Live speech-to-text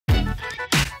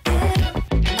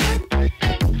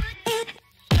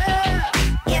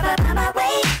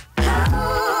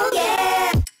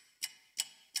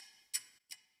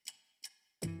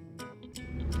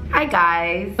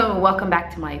guys, so welcome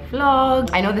back to my vlog.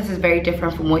 I know this is very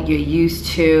different from what you're used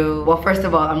to. Well, first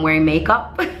of all, I'm wearing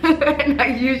makeup and I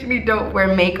usually don't wear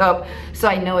makeup, so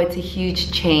I know it's a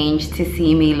huge change to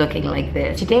see me looking like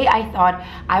this. Today I thought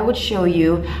I would show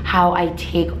you how I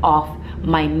take off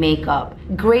my makeup.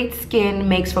 Great skin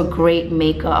makes for great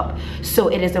makeup, so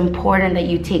it is important that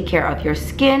you take care of your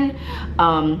skin.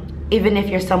 Even if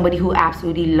you're somebody who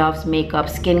absolutely loves makeup,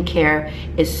 skincare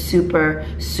is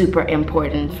super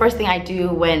important. First thing I do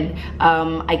when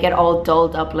I get all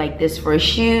dolled up like this for a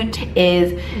shoot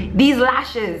is these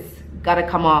lashes gotta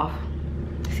come off.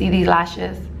 See these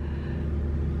lashes?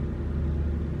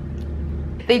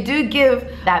 They do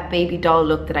give that baby doll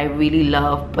look that I really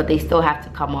love, but they still have to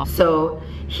come off. So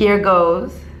here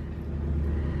goes.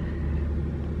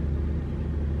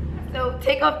 So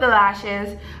take off the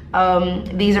lashes.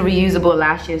 These are reusable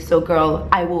lashes, so girl,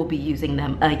 I will be using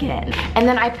them again. And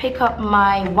then I pick up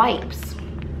my wipes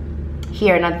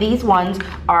here. Now these ones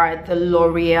are the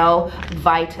L'Oreal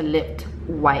VitaLift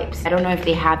wipes. I don't know if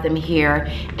they have them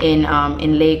here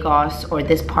in Lagos or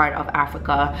this part of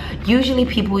Africa. Usually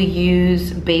people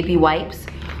use baby wipes,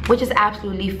 which is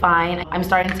absolutely fine. I'm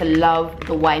starting to love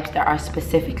the wipes that are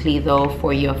specifically though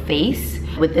for your face.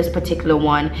 With this particular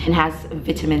one, it has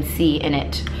vitamin C in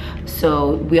it.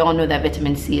 So we all know that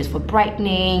vitamin C is for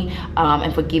brightening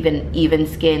and for giving even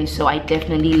skin. So I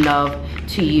definitely love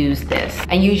to use this.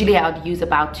 And usually I would use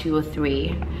about 2 or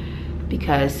 3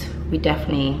 because we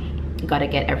definitely gotta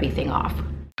get everything off.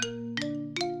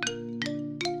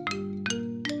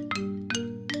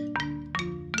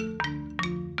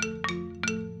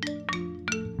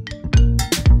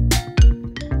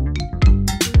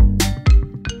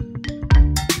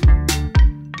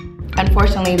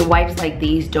 Unfortunately, the wipes like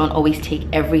these don't always take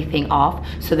everything off,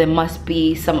 so there must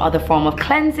be some other form of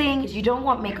cleansing. You don't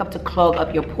want makeup to clog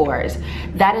up your pores.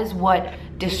 That is what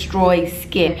destroys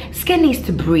skin. Skin needs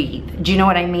to breathe, do you know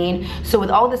what I mean? So with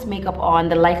all this makeup on,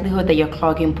 the likelihood that you're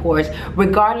clogging pores,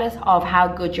 regardless of how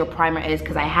good your primer is,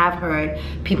 because I have heard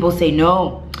people say,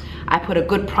 no, I put a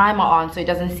good primer on so it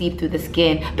doesn't seep through the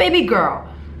skin. Baby girl,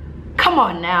 come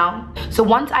on now. So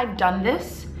once I've done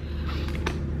this,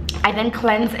 I then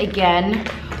cleanse again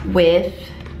with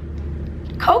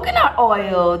coconut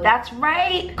oil. That's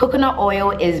right, coconut oil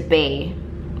is bae.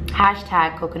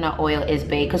 Hashtag coconut oil is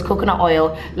bae, because coconut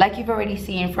oil, like you've already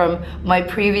seen from my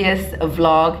previous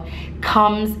vlog,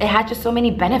 it has just so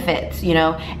many benefits, you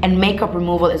know, and makeup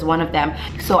removal is one of them.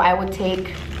 So I would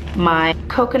take my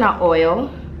coconut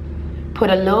oil, put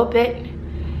a little bit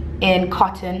in a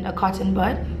cotton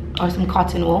bud or some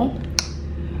cotton wool,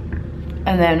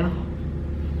 and then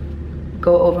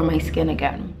go over my skin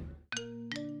again.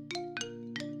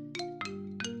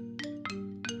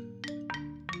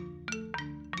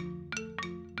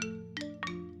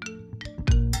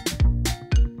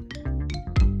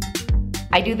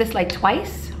 I do this like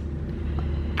twice,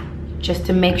 just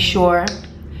to make sure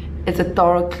it's a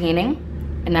thorough cleaning.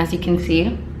 And as you can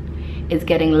see, it's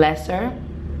getting lesser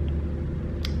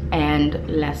and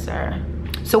lesser.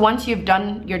 So once you're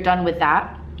done with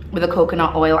that, with the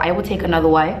coconut oil, I will take another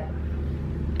wipe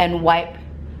and wipe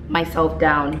myself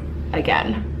down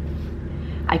again.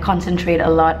 I concentrate a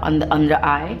lot on the under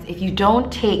eye. If you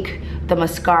don't take the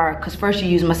mascara, because first you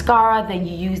use mascara, then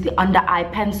you use the under eye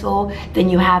pencil, then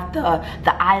you have the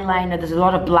eyeliner, there's a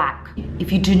lot of black.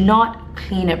 If you do not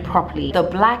clean it properly, the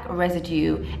black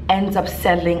residue ends up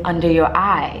settling under your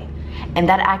eye, and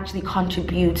that actually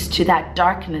contributes to that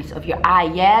darkness of your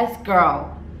eye. Yes,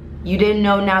 girl, you didn't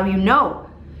know, now you know.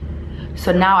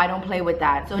 So now I don't play with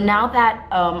that. So now that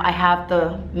I have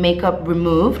the makeup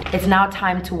removed, it's now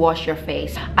time to wash your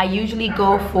face. I usually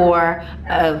go for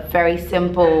a very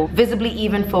simple, visibly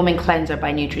even foaming cleanser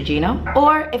by Neutragena.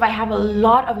 Or if I have a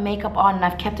lot of makeup on and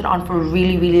I've kept it on for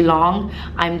really long,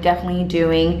 I'm definitely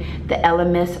doing the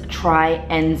Elemis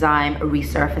Tri-enzyme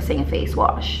resurfacing face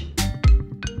wash.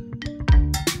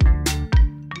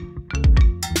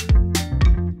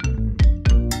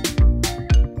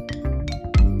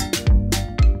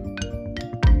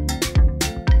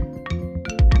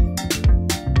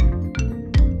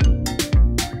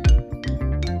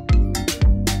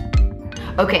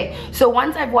 Okay, so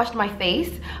once I've washed my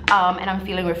face and I'm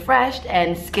feeling refreshed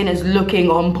and skin is looking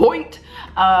on point,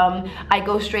 I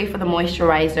go straight for the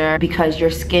moisturizer, because your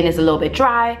skin is a little bit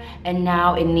dry and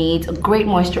now it needs a great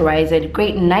moisturizer, a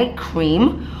great night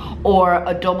cream or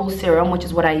a double serum, which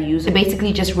is what I use to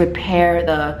basically just repair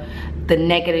the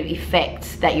negative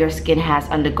effects that your skin has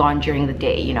undergone during the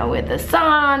day, you know, with the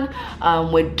sun,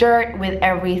 with dirt, with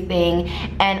everything.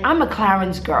 And I'm a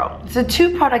Clarins girl. So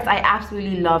two products I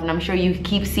absolutely love, and I'm sure you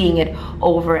keep seeing it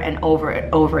over and over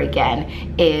and over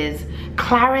again, is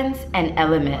Clarins and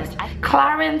Elemis.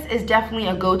 Clarins is definitely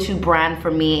a go-to brand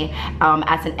for me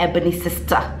as an Ebony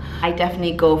sister. I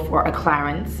definitely go for a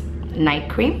Clarins night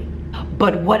cream.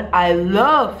 But what I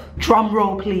love, drum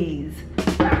roll please,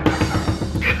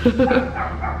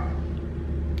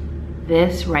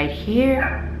 this right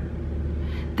here,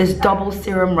 this double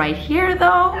serum right here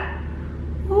though.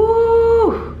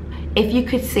 Ooh, if you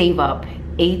could save up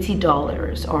 $80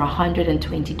 or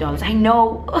 $120, I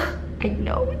know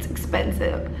it's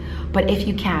expensive, but if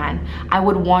you can, I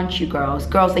would want you girls,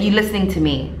 are you listening to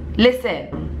me?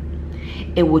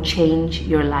 Listen, it will change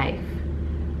your life.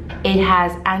 It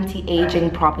has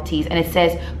anti-aging properties, and it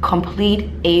says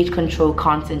complete age control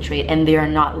concentrate, and they are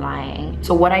not lying.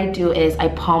 So what I do is I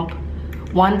pump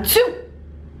 1, 2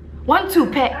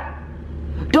 pet.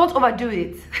 Don't overdo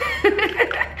it.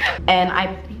 And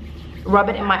I rub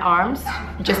it in my arms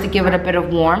just to give it a bit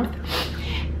of warmth.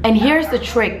 And here's the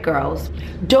trick, girls.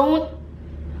 Don't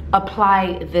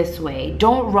apply this way.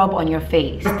 Don't rub on your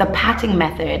face. The patting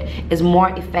method is more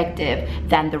effective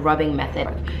than the rubbing method.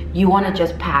 You want to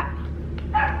just pat,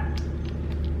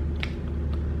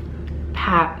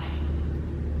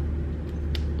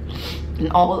 and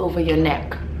all over your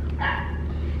neck.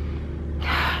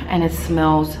 And it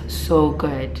smells so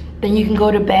good. Then you can go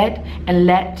to bed and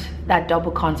let that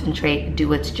double concentrate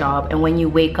do its job. And when you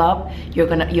wake up,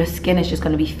 your skin is just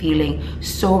gonna be feeling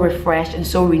so refreshed and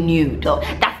so renewed. So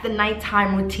that's the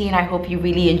nighttime routine. I hope you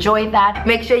really enjoyed that.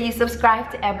 Make sure you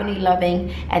subscribe to Ebony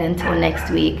Loving, and until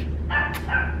next week,